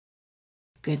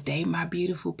Good day, my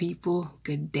beautiful people.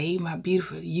 Good day, my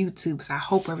beautiful YouTubers. I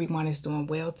hope everyone is doing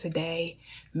well today.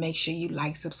 Make sure you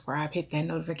like, subscribe, hit that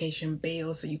notification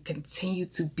bell so you continue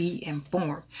to be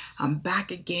informed. I'm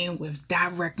back again with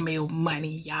direct mail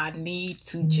money. Y'all need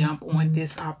to jump on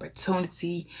this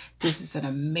opportunity. This is an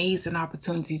amazing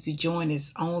opportunity to join.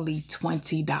 It's only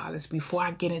 $20. Before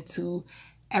I get into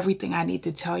everything I need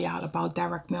to tell y'all about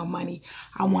direct mail money,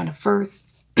 I want to first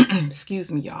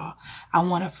excuse me, y'all. I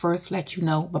want to first let you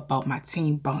know about my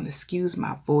team bonus. Excuse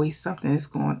my voice. Something is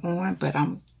going on, but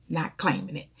I'm not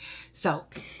claiming it. So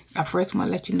I first want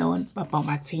to let you know about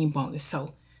my team bonus.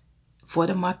 So for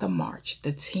the month of March,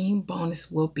 the team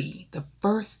bonus will be the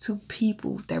first 2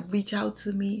 people that reach out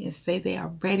to me and say they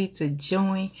are ready to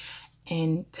join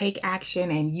and take action,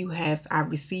 and I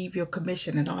received your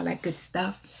commission and all that good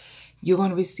stuff. You're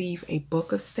going to receive a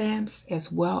book of stamps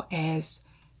as well as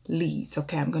leads.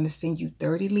 Okay, I'm going to send you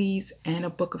 30 leads and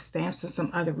a book of stamps and some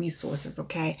other resources.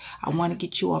 Okay, I want to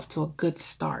get you off to a good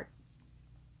start.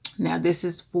 Now, this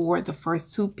is for the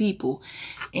first 2 people.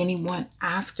 Anyone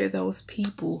after those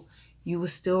people, you will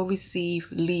still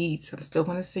receive leads. I'm still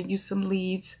going to send you some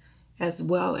leads as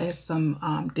well as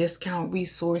some discount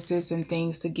resources and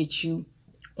things to get you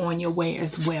on your way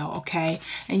as well. Okay,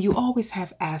 and you always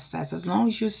have access. As long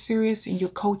as you're serious and you're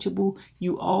coachable,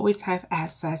 you always have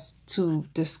access to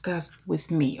discuss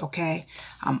with me. Okay,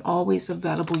 I'm always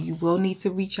available. You will need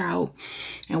to reach out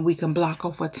and we can block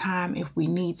off a time if we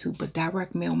need to, but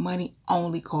direct mail money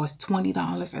only costs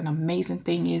 $20. An amazing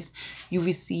thing is you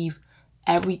receive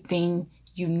everything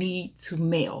you need to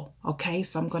mail. Okay,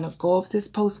 so I'm going to go over this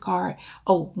postcard.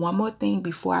 Oh, one more thing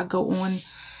before I go on.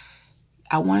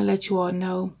 I want to let you all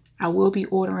know I will be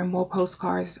ordering more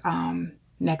postcards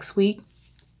next week.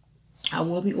 I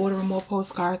will be ordering more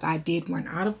postcards. I did run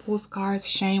out of postcards.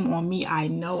 Shame on me. I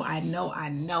know.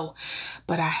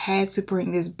 But I had to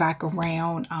bring this back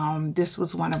around. This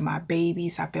was one of my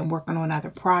babies. I've been working on other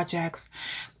projects,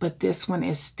 but this one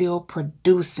is still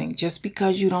producing. Just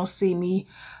because you don't see me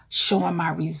showing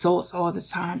my results all the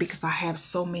time because I have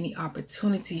so many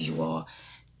opportunities, you all,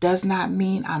 does not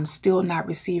mean I'm still not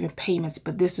receiving payments.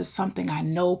 But this is something I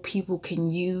know people can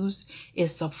use.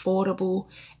 It's affordable,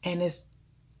 and it's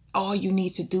all you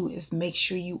need to do is make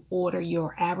sure you order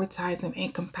your advertising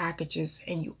income packages,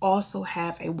 and you also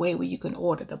have a way where you can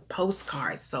order the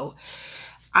postcards. So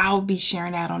I'll be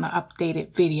sharing that on an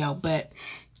updated video, but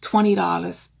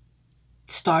 $20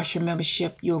 starts your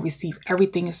membership. You'll receive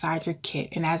everything inside your kit.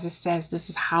 And as it says, this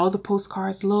is how the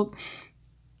postcards look.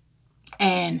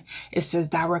 And it says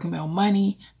direct mail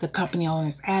money, the company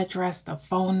owner's address, the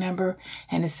phone number,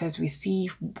 and it says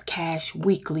receive cash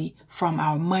weekly from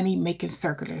our money making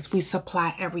circulars. We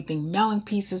supply everything: mailing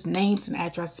pieces, names and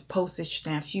addresses, postage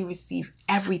stamps. You receive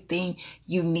everything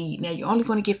you need. Now, you're only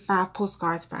going to get 5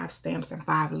 postcards, 5 stamps, and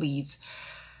 5 leads.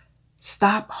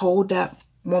 Stop, hold up.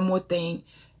 One more thing.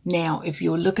 Now, if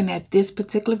you're looking at this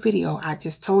particular video, I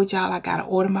just told y'all I got to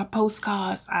order my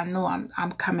postcards. I know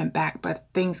I'm coming back, but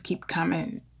things keep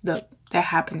coming. Look, that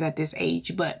happens at this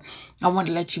age. But I want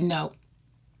to let you know,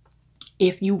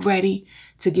 if you're ready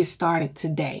to get started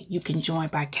today, you can join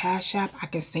by Cash App. I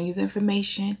can send you the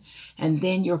information, and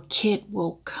then your kit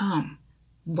will come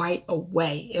right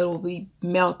away. It will be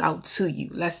mailed out to you.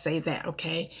 Let's say that,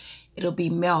 okay? It'll be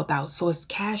mailed out. So it's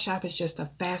Cash App is just a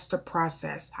faster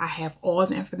process. I have all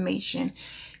the information.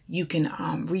 You can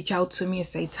reach out to me and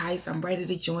say, Tyece, I'm ready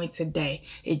to join today.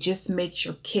 It just makes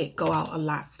your kit go out a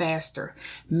lot faster.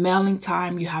 Mailing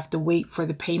time, you have to wait for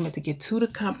the payment to get to the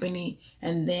company.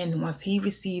 And then once he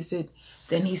receives it,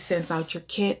 then he sends out your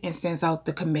kit and sends out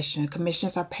the commission.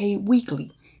 Commissions are paid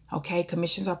weekly. Okay,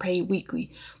 commissions are paid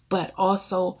weekly. But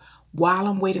also, while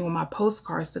I'm waiting on my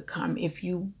postcards to come, if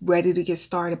you ready to get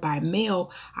started by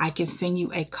mail, I can send you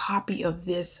a copy of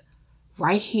this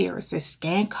right here. It says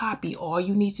scan copy. All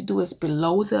you need to do is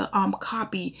below the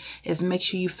copy is make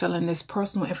sure you fill in this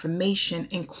personal information,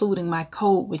 including my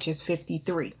code, which is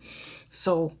 53.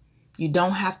 So you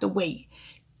don't have to wait.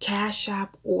 Cash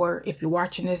App, or if you're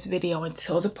watching this video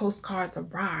until the postcards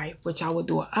arrive, which I will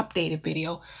do an updated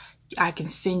video, I can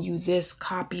send you this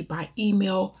copy by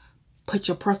email. Put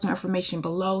your personal information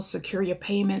below, secure your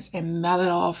payments, and mail it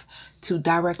off to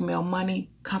direct mail money,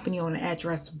 company owner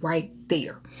address right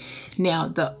there. Now,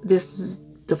 this is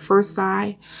the first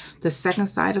side. The second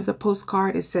side of the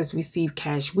postcard, it says receive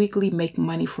cash weekly, make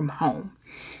money from home.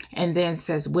 And then it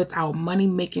says, with our money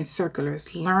making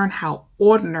circulars, learn how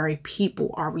ordinary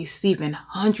people are receiving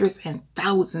hundreds and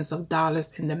thousands of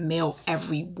dollars in the mail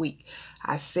every week.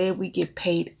 I said we get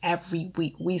paid every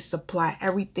week. We supply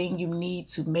everything you need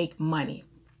to make money.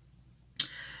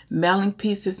 Mailing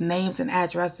pieces, names and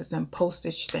addresses, and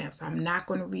postage stamps. I'm not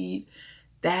going to read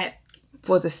that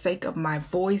for the sake of my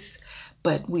voice,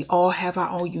 but we all have our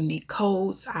own unique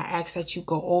codes. I ask that you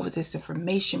go over this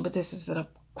information, but this is a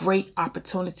great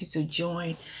opportunity to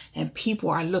join, and people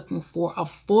are looking for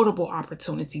affordable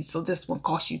opportunities. So this one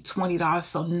costs you $20,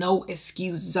 so no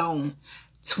excuse zone,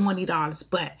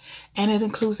 $20, and it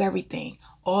includes everything.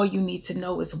 All you need to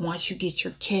know is once you get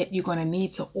your kit, you're going to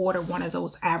need to order one of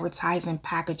those advertising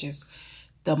packages.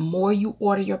 The more you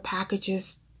order your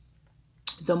packages,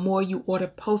 the more you order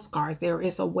postcards. There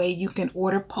is a way you can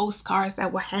order postcards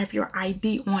that will have your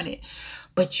ID on it,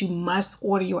 but you must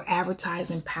order your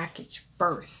advertising package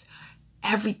first.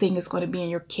 Everything is going to be in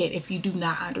your kit. If you do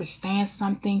not understand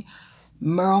something,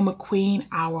 Merle McQueen,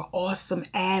 our awesome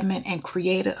admin and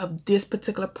creator of this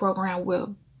particular program,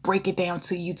 will break it down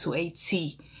to you to a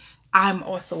T. I'm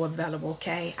also available,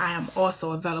 okay? I am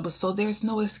also available. So there's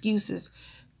no excuses.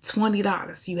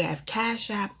 $20. You have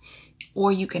Cash App,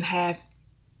 or you can have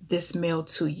this mailed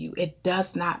to you. It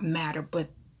does not matter, but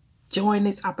join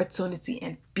this opportunity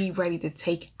and be ready to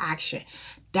take action.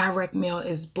 Direct mail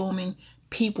is booming.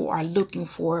 People are looking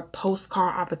for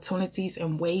postcard opportunities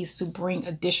and ways to bring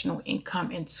additional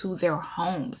income into their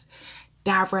homes.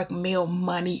 Direct mail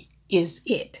money is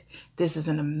it. This is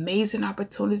an amazing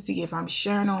opportunity. If I'm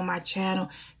sharing on my channel,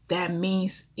 that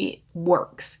means it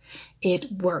works. It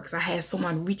works. I had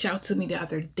someone reach out to me the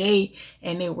other day,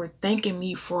 and they were thanking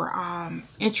me for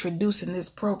introducing this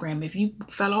program. If you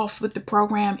fell off with the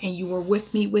program and you were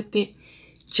with me with it,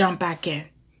 jump back in.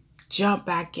 Jump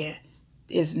back in.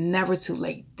 It's never too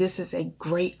late. This is a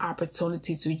great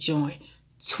opportunity to join.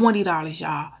 $20,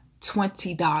 y'all.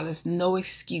 $20. No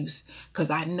excuse. Because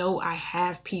I know I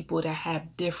have people that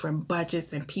have different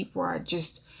budgets, and people are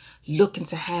just looking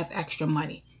to have extra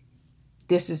money.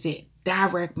 This is it.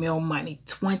 Direct mail money.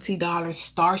 $20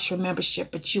 starts your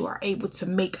membership, but you are able to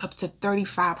make up to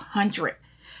 $3,500.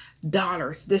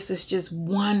 This is just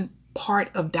one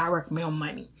part of direct mail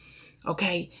money.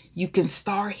 Okay, you can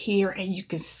start here and you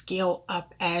can scale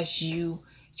up as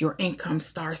your income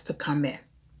starts to come in.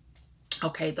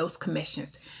 Okay, those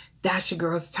commissions. That's your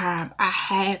girl's time. I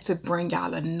had to bring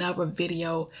y'all another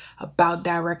video about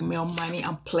direct mail money.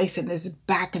 I'm placing this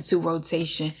back into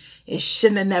rotation. It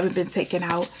shouldn't have never been taken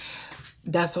out.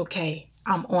 That's okay.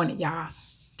 I'm on it, y'all.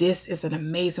 This is an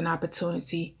amazing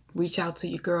opportunity. Reach out to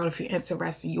your girl if you're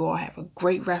interested. You all have a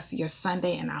great rest of your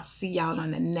Sunday, and I'll see y'all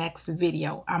on the next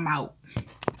video. I'm out.